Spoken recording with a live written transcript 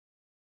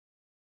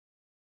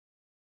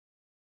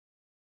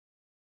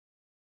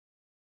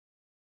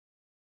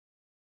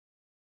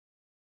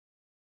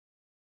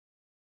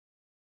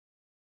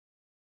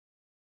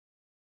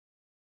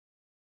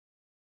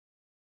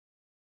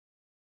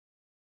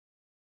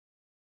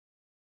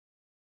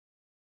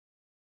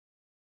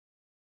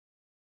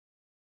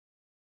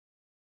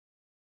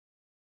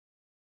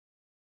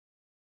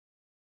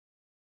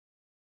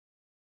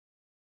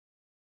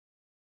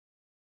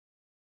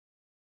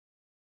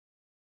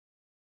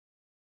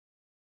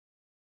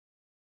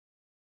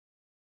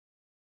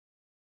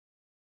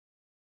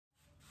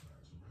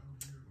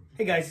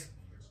Hey guys,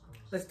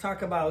 let's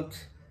talk about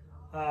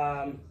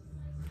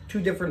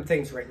two different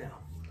things right now.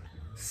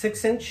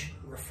 6-inch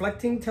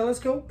reflecting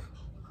telescope,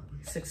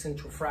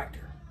 6-inch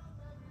refractor.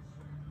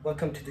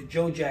 Welcome to the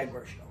Joe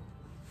Jaguar Show.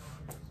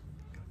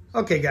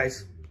 Okay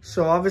guys,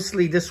 so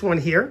obviously this one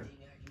here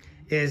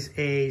is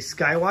a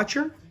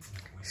Skywatcher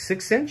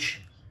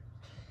 6-inch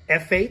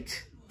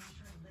f8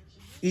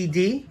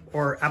 ED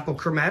or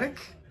apochromatic.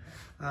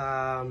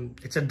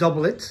 It's a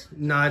doublet,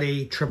 not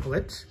a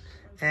triplet.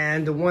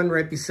 And the one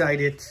right beside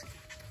it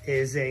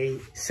is a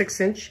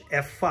 6-inch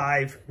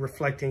f5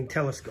 reflecting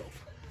telescope.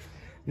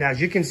 Now,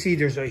 as you can see,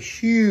 there's a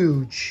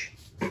huge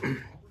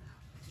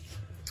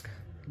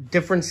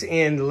difference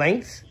in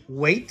length,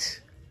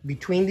 weight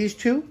between these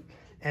two.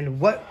 And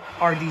what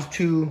are these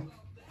two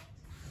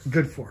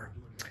good for?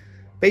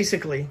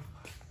 Basically,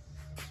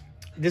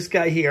 this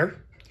guy here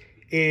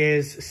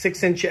is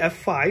 6-inch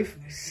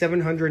f5,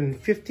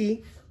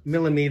 750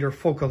 millimeter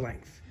focal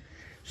length.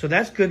 So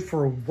that's good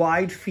for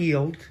wide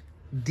field,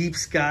 deep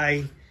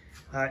sky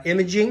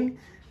imaging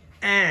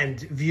and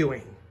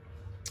viewing.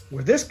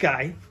 Where this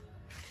guy,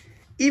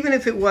 even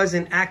if it was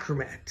an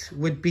achromat,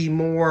 would be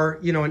more,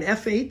 you know, an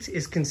f8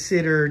 is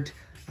considered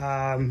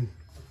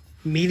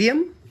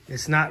medium.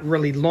 It's not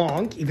really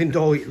long, even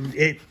though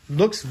it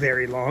looks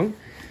very long.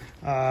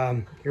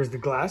 Here's the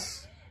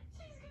glass.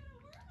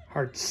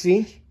 Hard to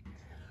see.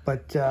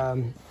 But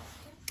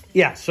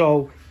yeah,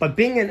 so, but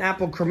being an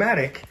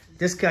apochromatic,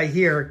 this guy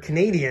here,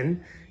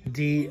 Canadian,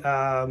 the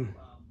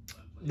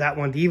that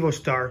one, the Evo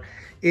Star,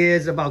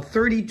 is about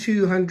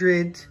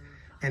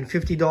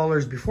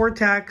 $3,250 before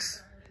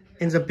tax.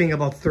 Ends up being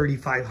about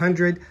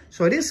 $3,500.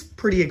 So it is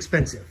pretty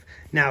expensive.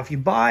 Now, if you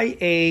buy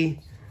a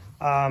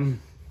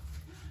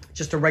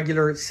just a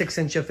regular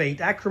 6-inch f8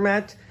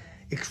 achromat,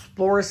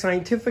 Explorer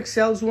Scientific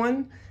sells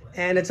one,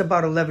 and it's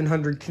about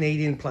 1,100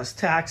 Canadian plus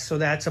tax. So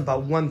that's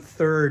about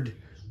 1/3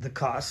 the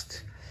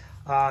cost.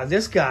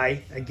 This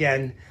guy,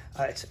 again,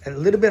 it's a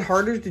little bit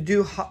harder to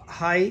do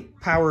high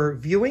power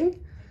viewing.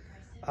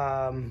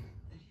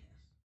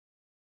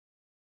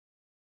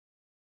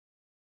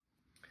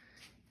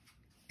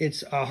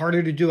 It's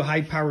harder to do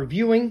high power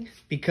viewing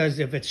because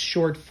if it's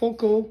short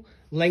focal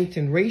length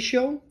and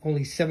ratio,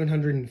 only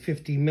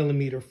 750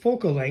 millimeter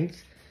focal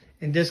length,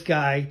 and this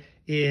guy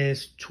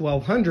is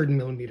 1,200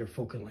 millimeter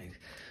focal length.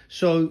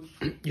 So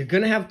you're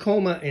going to have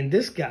coma in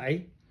this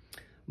guy,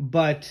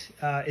 but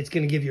it's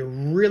going to give you a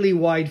really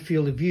wide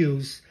field of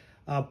views,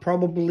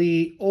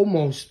 probably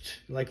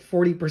almost like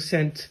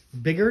 40%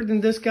 bigger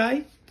than this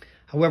guy.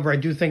 However, I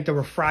do think the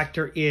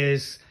refractor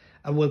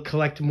will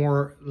collect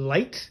more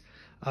light.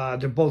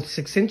 They're both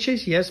 6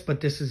 inches, yes,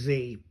 but this is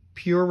a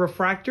pure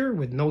refractor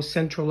with no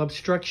central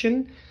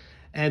obstruction.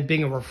 And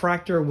being a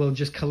refractor will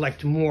just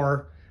collect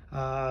more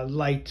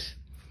light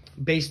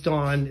based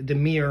on the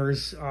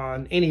mirrors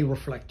on any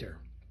reflector.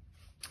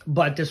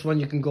 But this one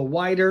you can go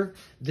wider.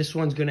 This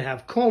one's going to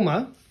have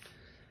coma.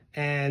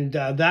 And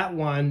that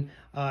one,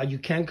 you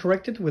can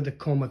correct it with a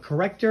coma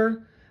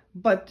corrector.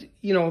 But,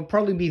 you know, it'll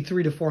probably be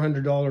 $300 to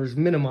 $400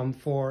 minimum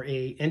for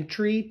a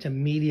entry to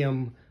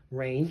medium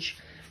range.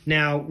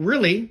 Now,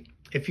 really,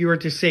 if you were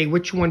to say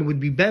which one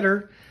would be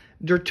better,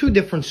 there are two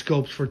different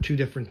scopes for two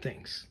different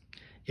things.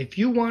 If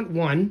you want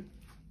one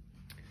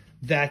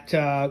that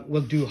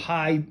will do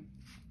high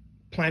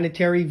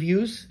planetary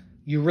views,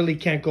 you really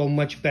can't go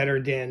much better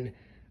than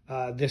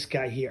this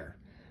guy here.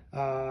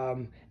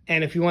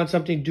 And if you want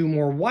something to do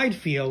more wide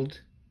field,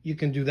 you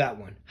can do that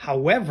one.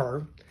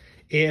 However,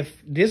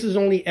 if this is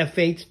only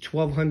f8,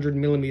 1,200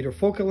 millimeter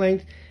focal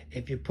length,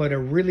 if you put a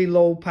really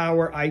low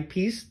power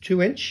eyepiece,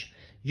 2-inch,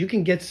 you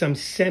can get some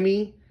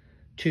semi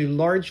to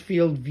large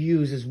field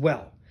views as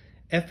well.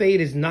 F8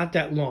 is not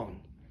that long,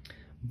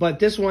 but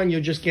this one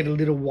you'll just get a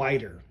little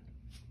wider.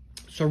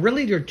 So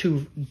really they're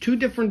two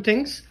different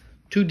things,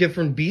 two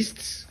different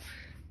beasts.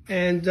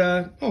 And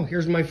oh,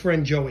 here's my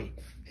friend Joey.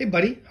 Hey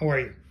buddy, how are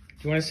you? Do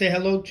you want to say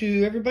hello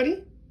to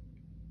everybody?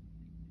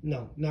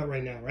 No, not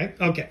right now, right?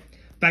 Okay,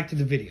 back to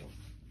the video.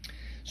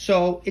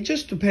 So it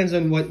just depends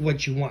on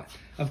what you want.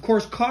 Of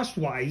course,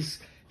 cost-wise,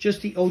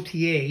 just the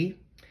OTA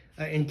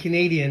in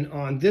Canadian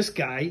on this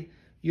guy,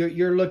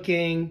 you're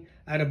looking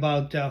at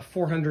about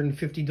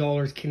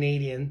 $450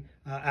 Canadian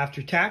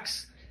after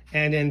tax.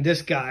 And then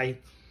this guy,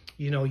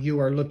 you know, you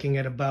are looking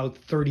at about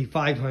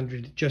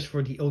 $3,500 just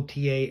for the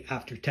OTA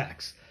after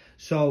tax.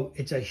 So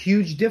it's a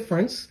huge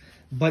difference,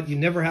 but you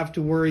never have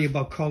to worry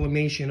about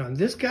collimation on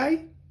this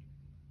guy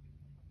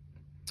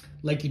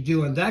like you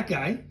do on that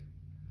guy.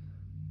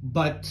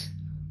 But,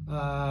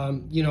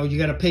 you know, you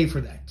got to pay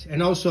for that.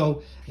 And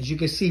also, as you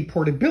can see,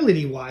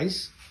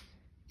 portability-wise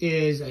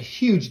is a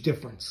huge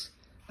difference,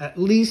 at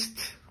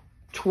least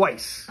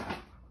twice.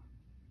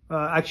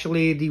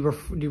 Actually, the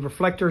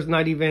reflector is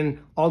not even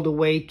all the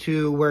way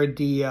to where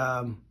the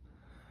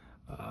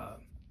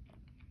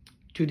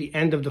to the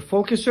end of the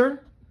focuser,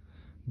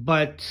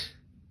 but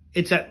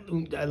it's at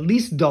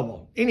least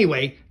double.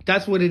 Anyway,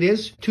 that's what it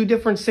is. Two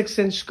different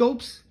 6-inch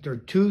scopes. There are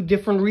two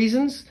different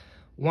reasons.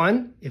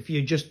 One, if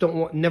you just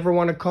never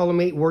want to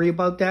collimate, worry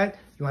about that,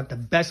 You want the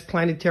best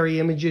planetary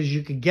images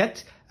you could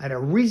get at a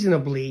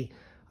reasonably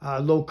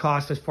low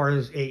cost as far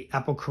as a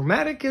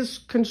apochromatic is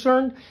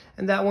concerned.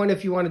 And that one,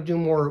 if you want to do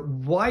more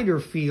wider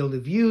field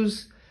of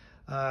use,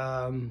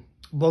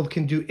 both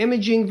can do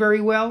imaging very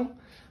well.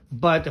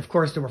 But of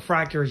course, the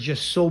refractor is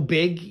just so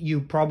big, you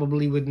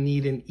probably would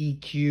need an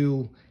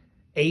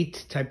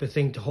EQ8 type of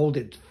thing to hold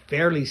it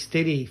fairly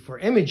steady for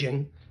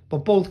imaging,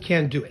 but both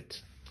can do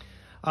it.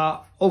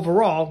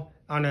 Overall,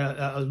 on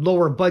a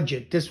lower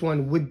budget, this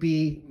one would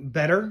be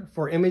better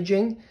for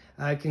imaging.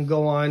 It can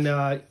go on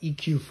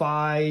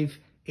EQ5,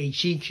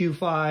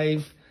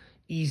 HEQ5,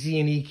 Easy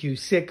and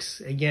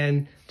EQ6,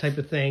 again, type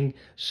of thing.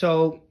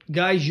 So,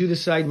 guys, you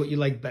decide what you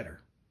like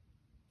better.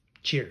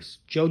 Cheers.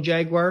 Joe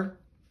Jaguar.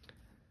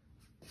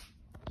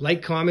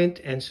 Like, comment,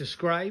 and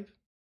subscribe.